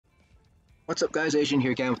What's up guys, Asian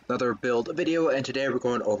here again with another build video, and today we're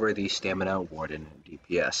going over the Stamina Warden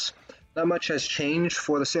DPS. Not much has changed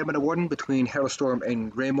for the Stamina Warden between Hailstorm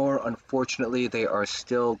and Greymoor. Unfortunately, they are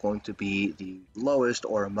still going to be the lowest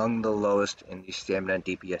or among the lowest in the Stamina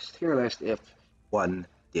DPS tier list if one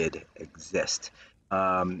did exist.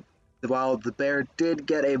 While the bear did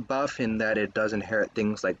get a buff in that it does inherit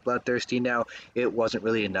things like Bloodthirsty now, it wasn't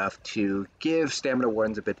really enough to give Stamina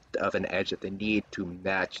Wardens a bit of an edge that they need to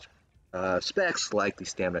match specs like the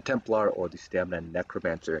Stamina Templar or the Stamina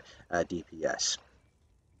Necromancer DPS.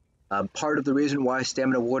 Part of the reason why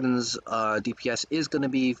Stamina Warden's DPS is going to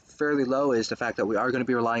be fairly low is the fact that we are going to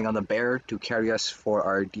be relying on the bear to carry us for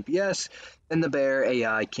our DPS, and the bear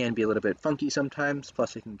AI can be a little bit funky sometimes,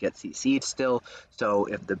 plus it can get CC'd still, so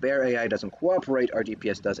if the bear AI doesn't cooperate, our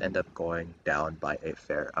DPS does end up going down by a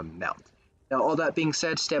fair amount. Now, all that being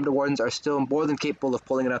said, Stamina Wardens are still more than capable of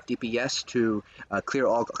pulling enough DPS to clear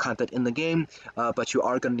all content in the game, but you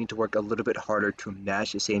are going to need to work a little bit harder to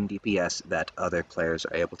match the same DPS that other players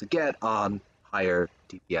are able to get on higher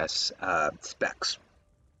DPS specs.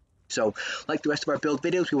 So, like the rest of our build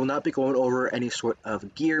videos, we will not be going over any sort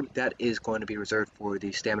of gear. That is going to be reserved for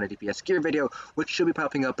the Stamina DPS gear video, which should be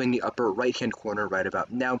popping up in the upper right-hand corner right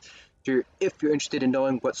about now. If you're interested in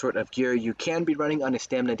knowing what sort of gear you can be running on a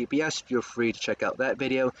Stamina DPS, feel free to check out that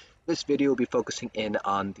video. This video will be focusing in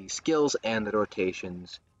on the skills and the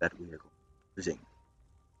rotations that we are using.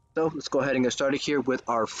 So let's go ahead and get started here with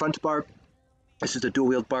our front bar. This is the dual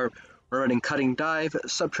wield bar. We're running Cutting Dive,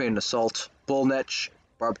 Subterranean Assault, Bull Netch,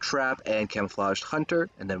 Barbed Trap, and Camouflaged Hunter.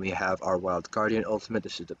 And then we have our Wild Guardian ultimate.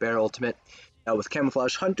 This is the Bear ultimate. Now with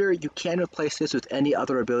Camouflaged Hunter, you can replace this with any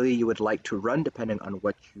other ability you would like to run depending on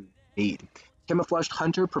what you need. Camouflaged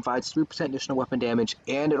Hunter provides 3% additional weapon damage,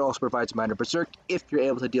 and it also provides minor berserk if you're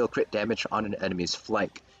able to deal crit damage on an enemy's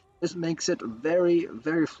flank. This makes it very,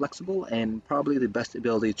 very flexible and probably the best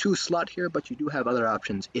ability to slot here, but you do have other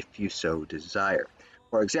options if you so desire.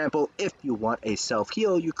 For example, if you want a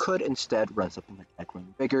self-heal, you could instead run something like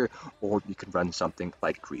Echoing Vigor, or you can run something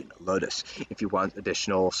like Green Lotus. If you want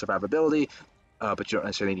additional survivability, but you don't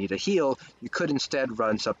necessarily need a heal, you could instead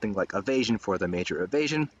run something like Evasion for the major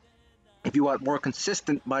evasion. If you want more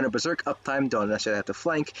consistent minor berserk uptime, don't necessarily have to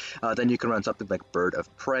flank, then you can run something like Bird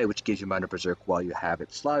of Prey, which gives you minor berserk while you have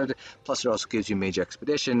it slotted, plus it also gives you mage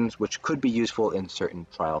expeditions, which could be useful in certain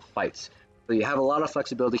trial fights. So you have a lot of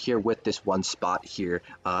flexibility here with this one spot here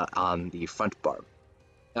on the front bar.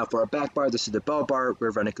 Now for our back bar, this is the bow bar.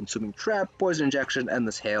 We're running Consuming Trap, Poison Injection,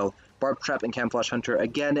 Endless Hail, Barbed Trap, and Camouflage Hunter.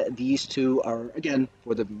 Again, these two are, again,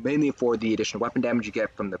 mainly for the additional weapon damage you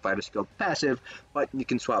get from the Fighter Skill passive, but you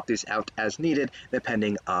can swap these out as needed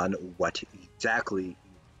depending on what exactly you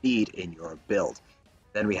need in your build.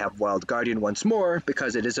 Then we have Wild Guardian once more,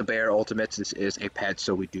 because it is a bear ultimate. This is a pet,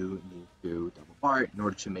 so we do need to double bar it in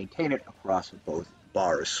order to maintain it across both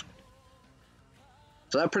bars.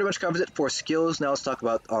 So that pretty much covers it for skills. Now let's talk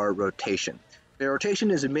about our rotation. The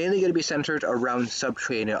rotation is mainly going to be centered around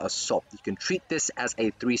Subterranean Assault. You can treat this as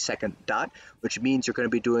a 3-second dot, which means you're going to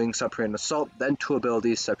be doing Subterranean Assault, then 2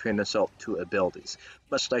 abilities, Subterranean Assault, 2 abilities.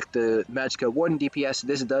 Much like the Magicka Warden DPS,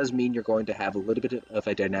 this does mean you're going to have a little bit of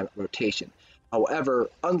a dynamic rotation. However,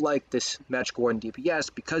 unlike this Magicka Warden DPS,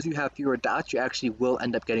 because you have fewer dots, you actually will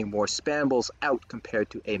end up getting more spambles out compared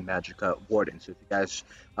to a Magicka Warden. So if you guys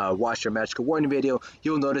watch your Magicka Warden video,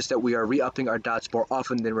 you'll notice that we are re-upping our dots more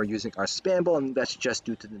often than we're using our spamble, and that's just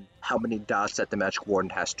due to how many dots that the Magicka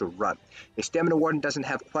Warden has to run. A Stamina Warden doesn't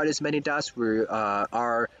have quite as many dots. We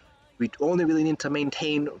only really need to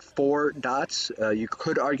maintain 4 dots. You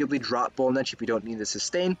could arguably drop Bull Netch if you don't need the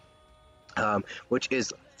sustain, which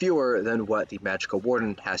is fewer than what the Magicka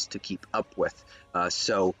Warden has to keep up with.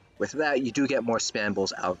 So with that, you do get more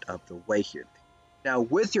spambles out of the way here. Now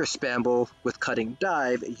with your spamble, with Cutting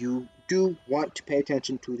Dive, you do want to pay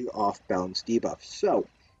attention to the off-balance debuff. So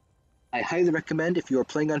I highly recommend, if you are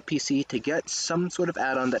playing on PC, to get some sort of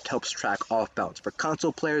add-on that helps track off-balance. For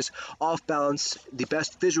console players, off-balance, the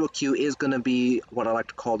best visual cue is going to be what I like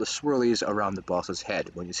to call the swirlies around the boss's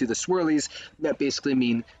head. When you see the swirlies, that basically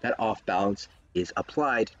means that off-balance is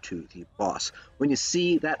applied to the boss. When you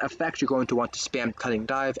see that effect, you're going to want to spam Cutting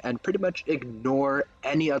Dive and pretty much ignore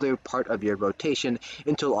any other part of your rotation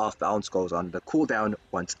until off balance goes on the cooldown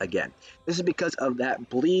once again. This is because of that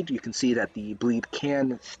bleed. You can see that the bleed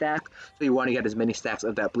can stack, so you want to get as many stacks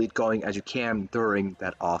of that bleed going as you can during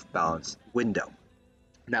that off balance window.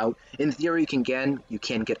 Now, in theory, you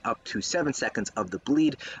can get up to 7 seconds of the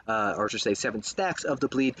bleed, or just say 7 stacks of the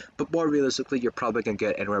bleed, but more realistically, you're probably going to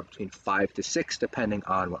get anywhere between 5 to 6, depending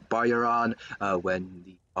on what bar you're on, when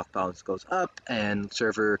the off balance goes up, and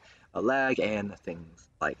server lag, and things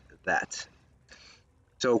like that.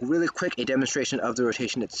 So really quick, a demonstration of the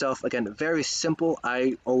rotation itself. Again, very simple.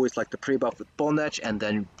 I always like to pre-buff with Bull Netch and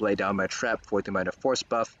then lay down my trap for the minor force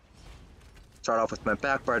buff. Start off with my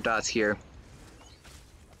back bar dots here.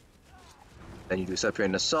 Then you do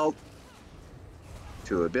Subterranean Assault,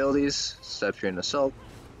 2 abilities, Subterranean Assault,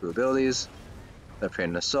 2 abilities,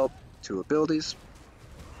 Subterranean Assault, 2 abilities.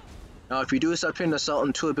 Now if you do a Subterranean Assault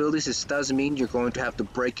and 2 abilities, this does mean you're going to have to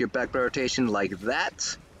break your back bar rotation like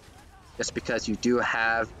that. Just because you do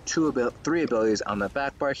have 3 abilities on the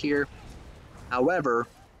back bar here. However,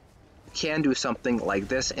 you can do something like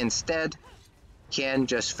this instead. You can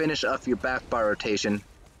just finish off your back bar rotation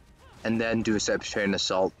and then do Subterranean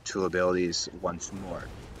Assault 2 abilities once more.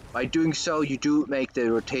 By doing so, you do make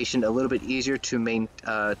the rotation a little bit easier to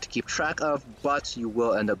keep track of, but you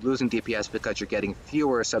will end up losing DPS because you're getting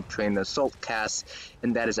fewer Subterranean Assault casts,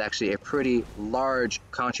 and that is actually a pretty large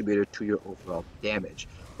contributor to your overall damage.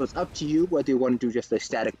 So it's up to you whether you want to do just a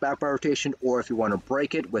static back bar rotation or if you want to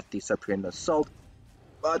break it with the Subterranean Assault.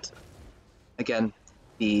 But again,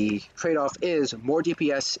 the trade-off is more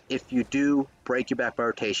DPS if you do break your back bar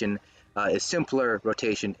rotation, is simpler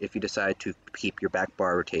rotation if you decide to keep your back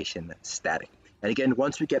bar rotation static. And again,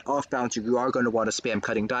 once we get off balance, you are going to want to spam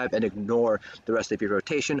cutting dive and ignore the rest of your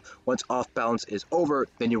rotation. Once off balance is over,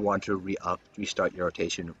 then you want to restart your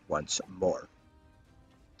rotation once more.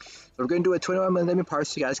 So we're going to do a 21-minute limit parse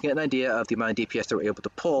so you guys get an idea of the amount of DPS that we're able to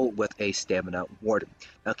pull with a Stamina Warden.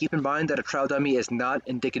 Now keep in mind that a trial dummy is not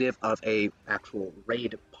indicative of a actual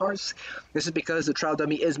raid parse. This is because the trial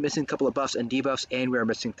dummy is missing a couple of buffs and debuffs, and we are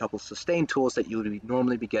missing a couple of sustain tools that you would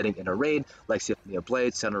normally be getting in a raid, like Symphony of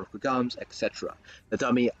Blades, Center of Gums, etc. The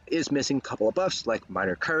dummy is missing a couple of buffs like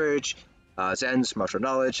Minor Courage, Zen's, Martial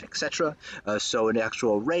Knowledge, etc. So in an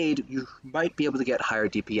actual raid, you might be able to get higher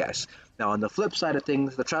DPS. Now on the flip side of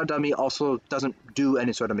things, the trial dummy also doesn't do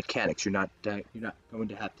any sort of mechanics. You're not going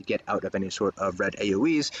to have to get out of any sort of red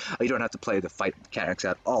AoEs. You don't have to play the fight mechanics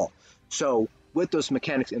at all. So with those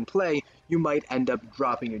mechanics in play, you might end up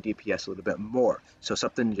dropping your DPS a little bit more. So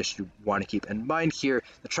something just you want to keep in mind here,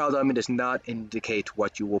 the trial dummy does not indicate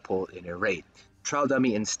what you will pull in a raid. Trial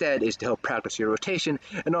dummy instead is to help practice your rotation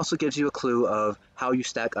and also gives you a clue of how you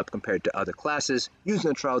stack up compared to other classes using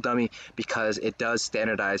a trial dummy, because it does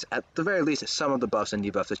standardize at the very least some of the buffs and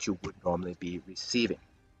debuffs that you would normally be receiving.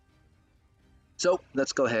 So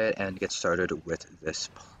let's go ahead and get started with this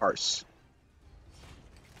parse.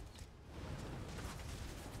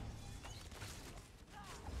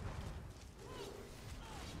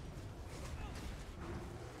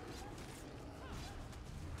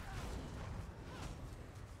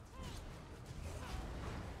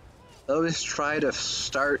 Always try to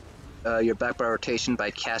start your back bar rotation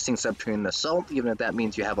by casting Subterranean Assault, even if that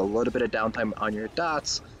means you have a little bit of downtime on your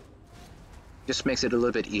dots. Just makes it a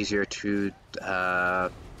little bit easier to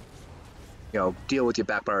deal with your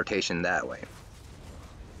back bar rotation that way.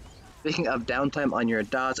 Speaking of downtime on your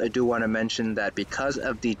dots, I do want to mention that because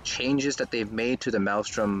of the changes that they've made to the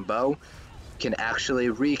Maelstrom bow, you can actually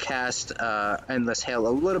recast Endless Hail a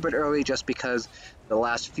little bit early, just because the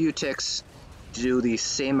last few ticks do the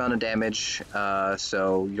same amount of damage,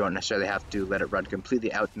 so you don't necessarily have to let it run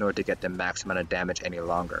completely out in order to get the max amount of damage any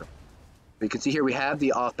longer. You can see here we have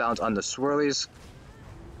the off balance on the swirlies,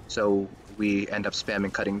 so we end up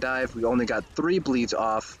spamming cutting dive. We only got 3 bleeds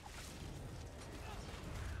off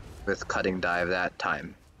with cutting dive that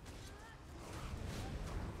time.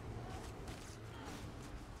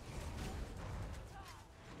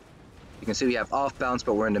 You can see we have off balance,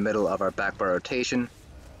 but we're in the middle of our back bar rotation,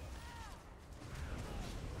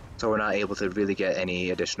 so we're not able to really get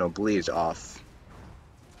any additional bleeds off.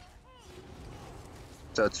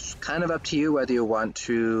 So it's kind of up to you whether you want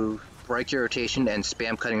to break your rotation and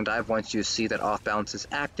spam cutting dive once you see that off balance is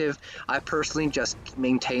active. I personally just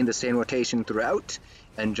maintain the same rotation throughout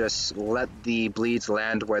and just let the bleeds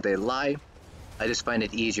land where they lie. I just find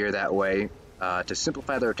it easier that way to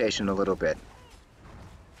simplify the rotation a little bit.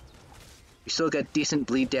 You still get decent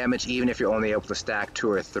bleed damage even if you're only able to stack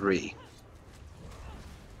 2 or 3.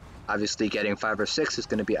 Obviously getting 5 or 6 is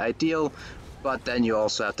going to be ideal, but then you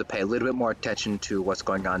also have to pay a little bit more attention to what's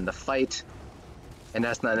going on in the fight, and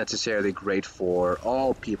that's not necessarily great for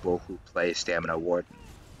all people who play Stamina Warden.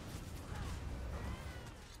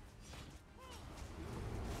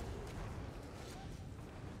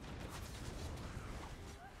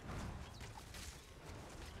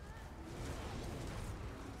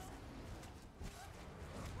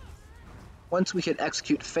 Once we hit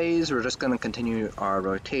execute phase, we're just going to continue our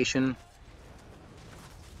rotation.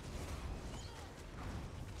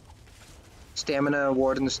 Stamina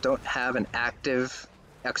Wardens don't have an active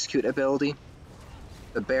execute ability.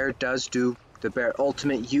 The bear does do The Bear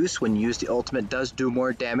ultimate use, when used, the ultimate does do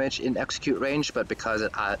more damage in execute range, but because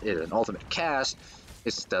it is an ultimate cast,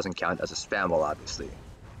 this doesn't count as a spammable, obviously.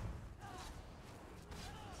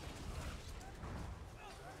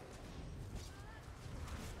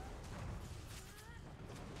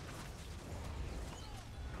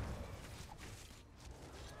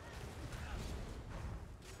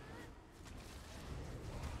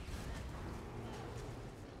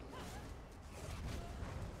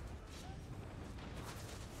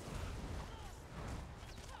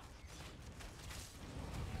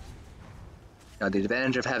 Now, the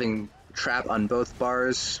advantage of having trap on both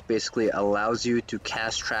bars basically allows you to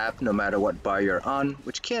cast trap no matter what bar you're on,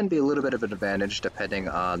 which can be a little bit of an advantage depending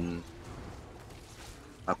on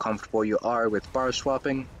how comfortable you are with bar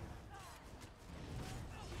swapping.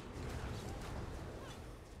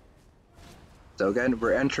 So again,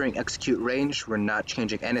 we're entering execute range. We're not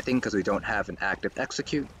changing anything because we don't have an active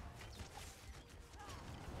execute.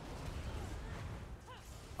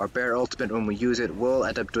 Our Bear ultimate, when we use it, will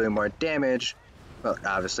end up doing more damage, but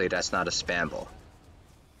obviously that's not a spammable.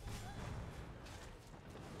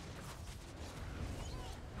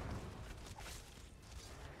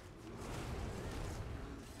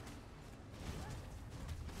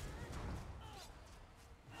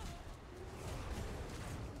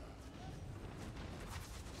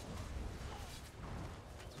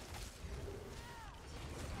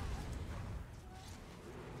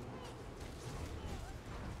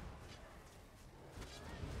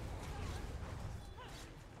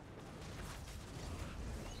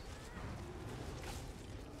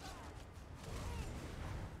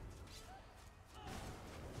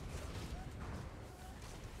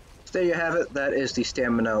 There you have it. That is the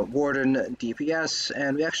Stamina Warden DPS,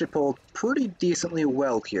 and we actually pulled pretty decently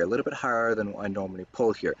well here, a little bit higher than I normally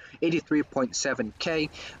pull here. 83.7k,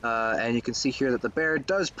 and you can see here that the Bear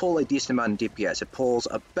does pull a decent amount of DPS. It pulls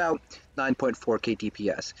about 9.4k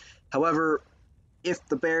DPS. However, if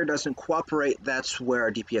the Bear doesn't cooperate, that's where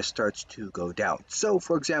our DPS starts to go down. So,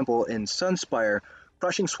 for example, in Sunspire,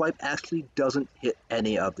 Crushing Swipe actually doesn't hit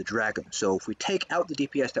any of the dragons. So if we take out the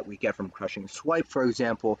DPS that we get from Crushing Swipe, for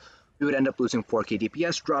example, we would end up losing 4k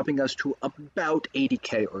DPS, dropping us to about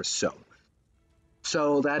 80k or so.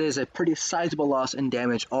 So that is a pretty sizable loss in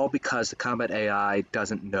damage, all because the combat AI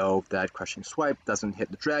doesn't know that Crushing Swipe doesn't hit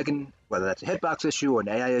the dragon. Whether that's a hitbox issue or an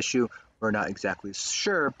AI issue, we're not exactly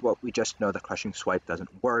sure, but we just know that Crushing Swipe doesn't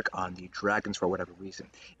work on the dragons for whatever reason.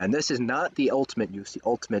 And this is not the ultimate use. The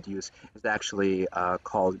ultimate use is actually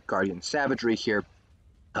called Guardian Savagery here,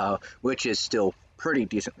 which is still pretty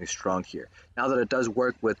decently strong here. Now that it does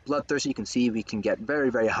work with Bloodthirsty, you can see we can get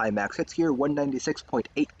very, very high max hits here.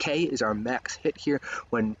 196.8k is our max hit here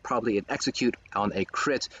when probably an execute on a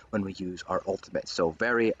crit when we use our ultimate. So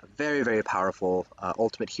very, very, very powerful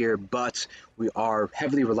ultimate here, but we are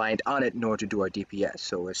heavily reliant on it in order to do our DPS.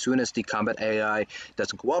 So as soon as the combat AI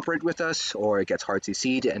doesn't cooperate with us, or it gets hard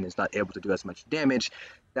CC'd and is not able to do as much damage,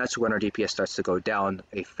 that's when our DPS starts to go down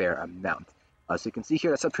a fair amount. So you can see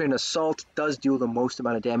here that Subterranean Assault does deal the most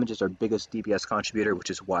amount of damage as our biggest DPS contributor, which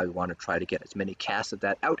is why we want to try to get as many casts of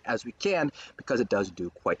that out as we can, because it does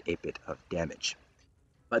do quite a bit of damage.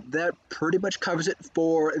 But that pretty much covers it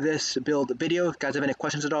for this build video. If you guys have any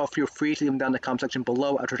questions at all, feel free to leave them down in the comment section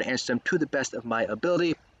below. I'll try to answer them to the best of my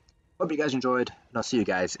ability. Hope you guys enjoyed, and I'll see you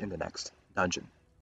guys in the next dungeon.